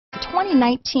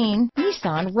2019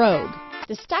 Nissan Rogue.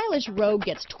 The stylish Rogue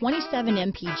gets 27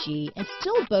 mpg and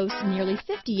still boasts nearly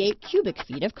 58 cubic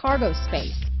feet of cargo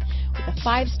space. With a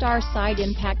 5-star side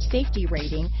impact safety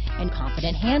rating and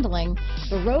confident handling,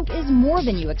 the Rogue is more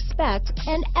than you expect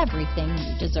and everything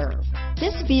you deserve.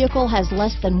 This vehicle has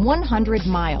less than 100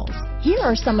 miles. Here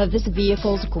are some of this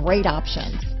vehicle's great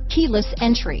options: keyless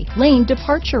entry, lane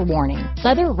departure warning,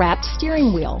 leather-wrapped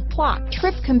steering wheel, clock,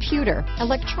 trip computer,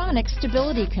 electronic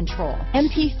stability control,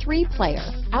 MP3 player,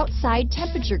 outside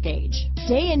temperature gauge,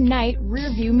 day and night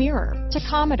rear view mirror,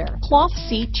 tachometer, cloth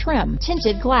seat trim,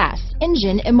 tinted glass,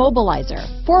 engine immobilizer,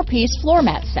 4-piece floor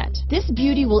mat set. This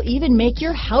beauty will even make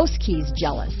your house keys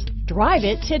jealous. Drive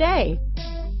it today.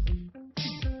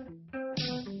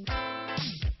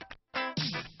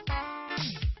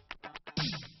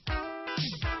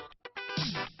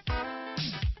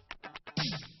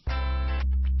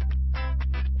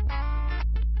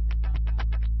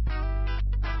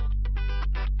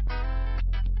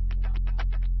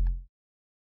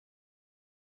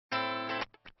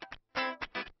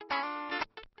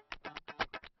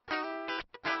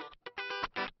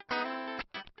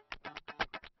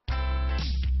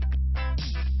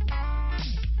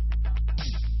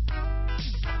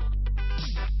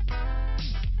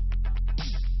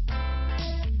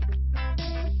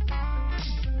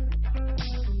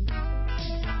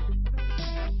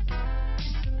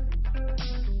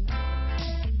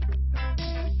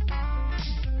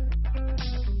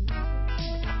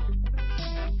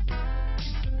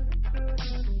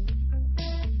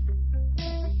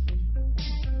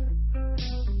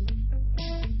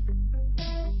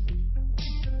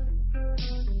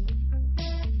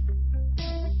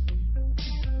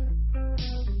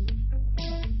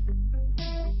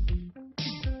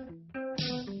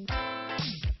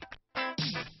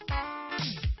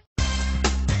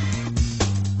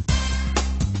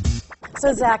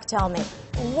 So Zach, tell me,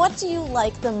 what do you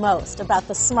like the most about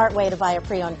the smart way to buy a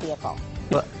pre-owned vehicle?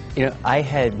 Well, you know, I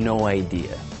had no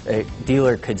idea a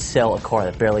dealer could sell a car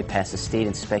that barely passed the state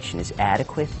inspection as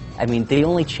adequate. I mean, they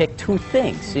only check 2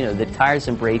 things. You know, the tires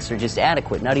and brakes are just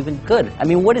adequate, not even good. I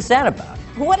mean, what is that about?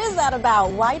 What is that about?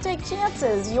 Why take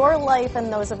chances? Your life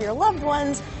and those of your loved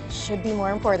ones should be more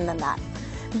important than that.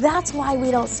 That's why we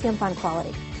don't skimp on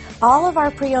quality. All of our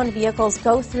pre-owned vehicles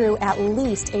go through at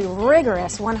least a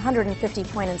rigorous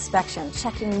 150-point inspection,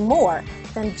 checking more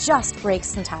than just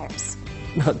brakes and tires.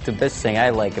 The best thing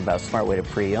I like about Smart Way to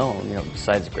Pre-Own, you know,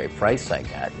 besides the great price I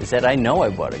got, is that I know I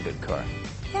bought a good car.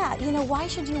 Yeah, you know, why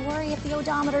should you worry if the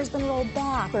odometer's been rolled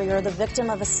back, or you're the victim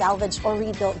of a salvaged or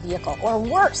rebuilt vehicle, or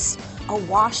worse, a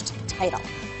washed title?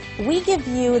 We give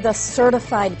you the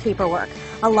certified paperwork,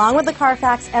 along with the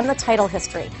Carfax and the title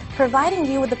history, providing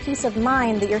you with the peace of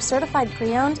mind that your certified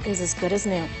pre-owned is as good as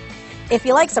new. If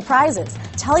you like surprises,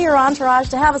 tell your entourage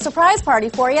to have a surprise party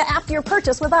for you after your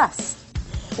purchase with us.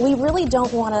 We really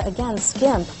don't want to, again,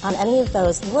 skimp on any of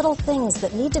those little things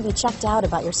that need to be checked out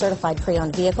about your certified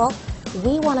pre-owned vehicle.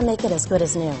 We want to make it as good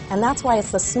as new, and that's why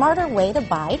it's the smarter way to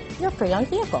buy your pre-owned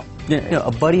vehicle. You know,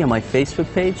 a buddy on my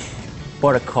Facebook page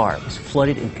bought a car, was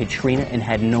flooded in Katrina, and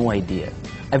had no idea.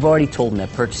 I've already told him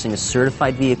that purchasing a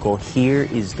certified vehicle here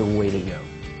is the way to go.